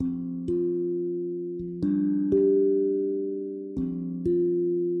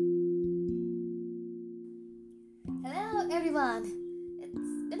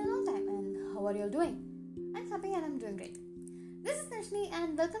what you're doing. I'm happy and I'm doing great. This is Darshni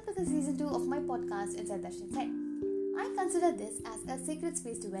and welcome to the season 2 of my podcast Inside Darshni's Head. I consider this as a sacred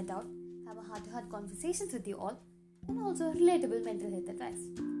space to vent out, have a heart-to-heart conversations with you all, and also relatable mental health advice.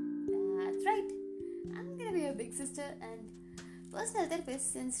 That's right. I'm gonna be your big sister and personal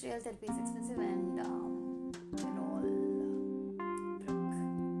therapist since real therapy is expensive and we're all broke.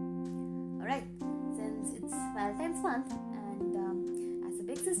 Alright, since it's Valentine's month and as a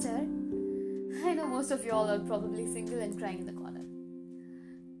big sister, I know most of you all are probably single and crying in the corner.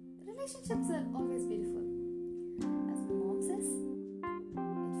 Relationships are always beautiful. As my mom says,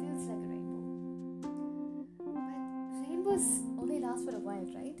 it feels like a rainbow. But rainbows only last for a while,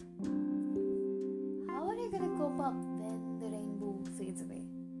 right? How are you gonna cope up when the rainbow fades away?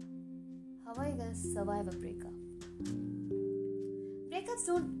 How are you gonna survive a breakup? Breakups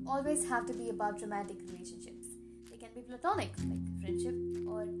don't always have to be about romantic relationships. They can be platonic, like friendship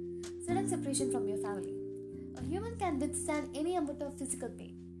or sudden separation from your family. A human can withstand any amount of physical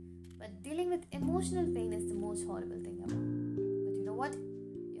pain, but dealing with emotional pain is the most horrible thing ever. But you know what?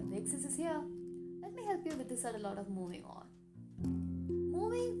 Your big sis is here. Let me help you with this subtle art of moving on.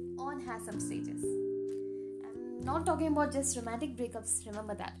 Moving on has some stages. I'm not talking about just romantic breakups,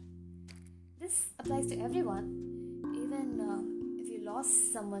 remember that. This applies to everyone, even if you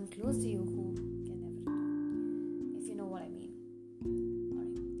lost someone close to you who can never return, if you know what I mean.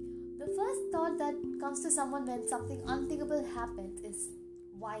 The first thought that comes to someone when something unthinkable happens is,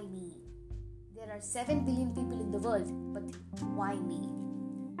 why me? There are 7 billion people in the world, but why me?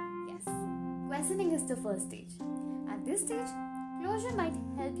 Yes, questioning is the first stage. At this stage, closure might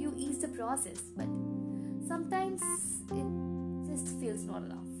help you ease the process, but sometimes it just feels not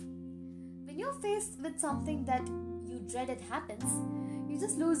enough. When you're faced with something that you dreaded happens, you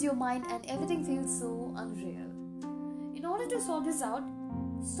just lose your mind and everything feels so unreal. In order to sort this out,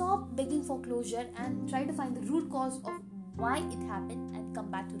 stop begging for closure and try to find the root cause of why it happened and come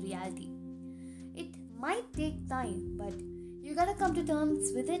back to reality. It might take time, but you gotta come to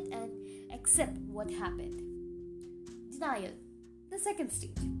terms with it and accept what happened. Denial, the second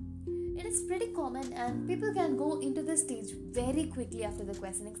stage. It is pretty common and people can go into this stage very quickly after the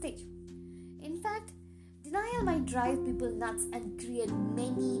questioning stage. In fact, denial might drive people nuts and create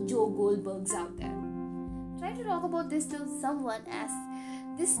many Joe Goldbergs out there. Try to talk about this to someone, as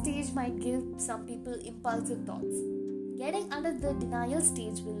this stage might give some people impulsive thoughts. Getting under the denial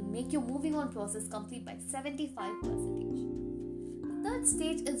stage will make your moving on process complete by 75%. The third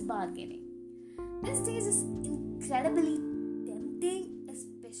stage is bargaining. This stage is incredibly tempting,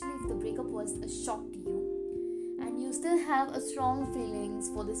 especially if the breakup was a shock to you and you still have a strong feelings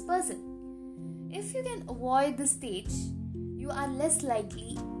for this person. If you can avoid this stage, you are less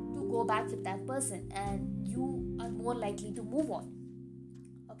likely to go back with that person and you are more likely to move on.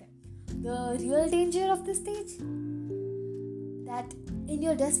 Okay. The real danger of this stage, that in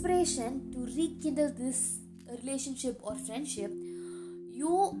your desperation to rekindle this relationship or friendship,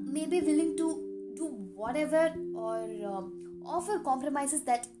 you may be willing to do whatever or offer compromises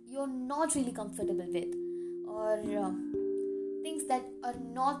that you're not really comfortable with, or things that are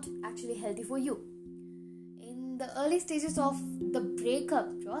not actually healthy for you. In the early stages of the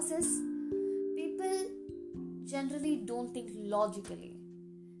breakup process, people generally don't think logically.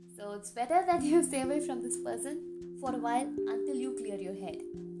 So it's better that you stay away from this person for a while until you clear your head.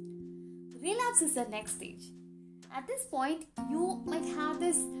 Relapse is the next stage. At this point, you might have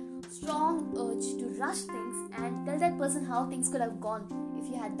this strong urge to rush things and tell that person how things could have gone if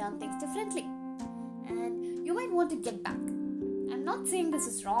you had done things differently. And you might want to get back. I'm not saying this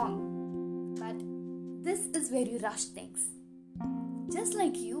is wrong, but this is where you rush things. Just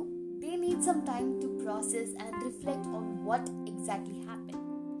like you, they need some time to process and reflect on what exactly happened.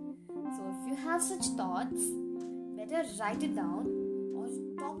 So if you have such thoughts, better write it down or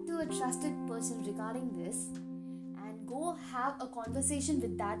talk to a trusted person regarding this and go have a conversation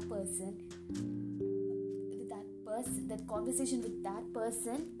with that conversation with that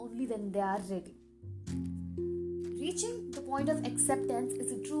person only when they are ready. Reaching the point of acceptance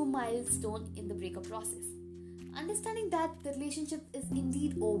is a true milestone in the breakup process. Understanding that the relationship is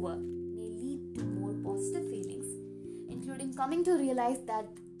indeed over may lead to more positive feelings, including coming to realize that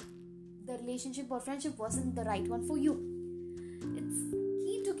the relationship or friendship wasn't the right one for you. It's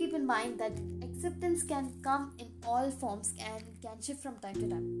key to keep in mind that acceptance can come in all forms and can shift from time to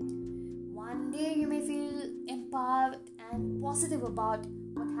time. One day you may feel empowered and positive about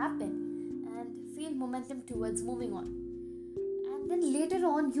what happened and feel momentum towards moving on. And then later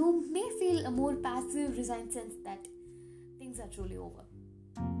on you may feel a more passive, resigned sense that things are truly over.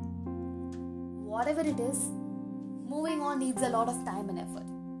 Whatever it is, moving on needs a lot of time and effort.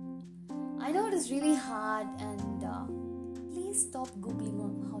 I know it is really hard, and please stop googling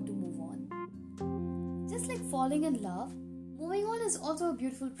on how to move on. Just like falling in love, moving on is also a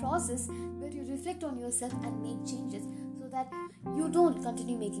beautiful process where you reflect on yourself and make changes so that you don't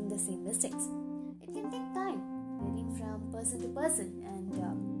continue making the same mistakes. It can take time, varying from person to person,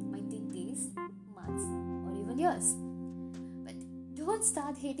 and might take days, months, or even years. But don't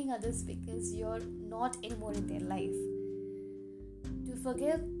start hating others because you're not anymore in their life. To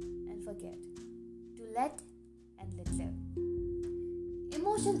forgive and forget, to let and let live.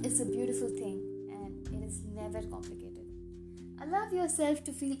 Emotion is a beautiful thing and it is never complicated. Allow yourself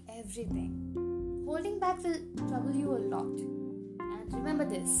to feel everything. Holding back will trouble you a lot. And remember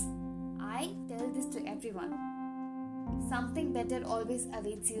this, I tell this to everyone. Something better always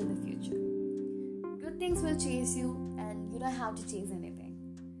awaits you in the future. Good things will chase you and you don't have to chase anything.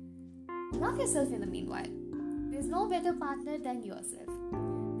 Love yourself in the meanwhile. There's no better partner than yourself.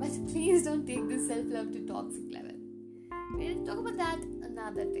 But please don't take this self-love to toxic level. We'll talk about that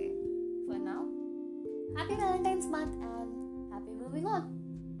another day. For now, happy Valentine's month and happy moving on.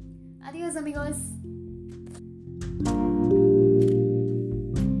 Adios amigos.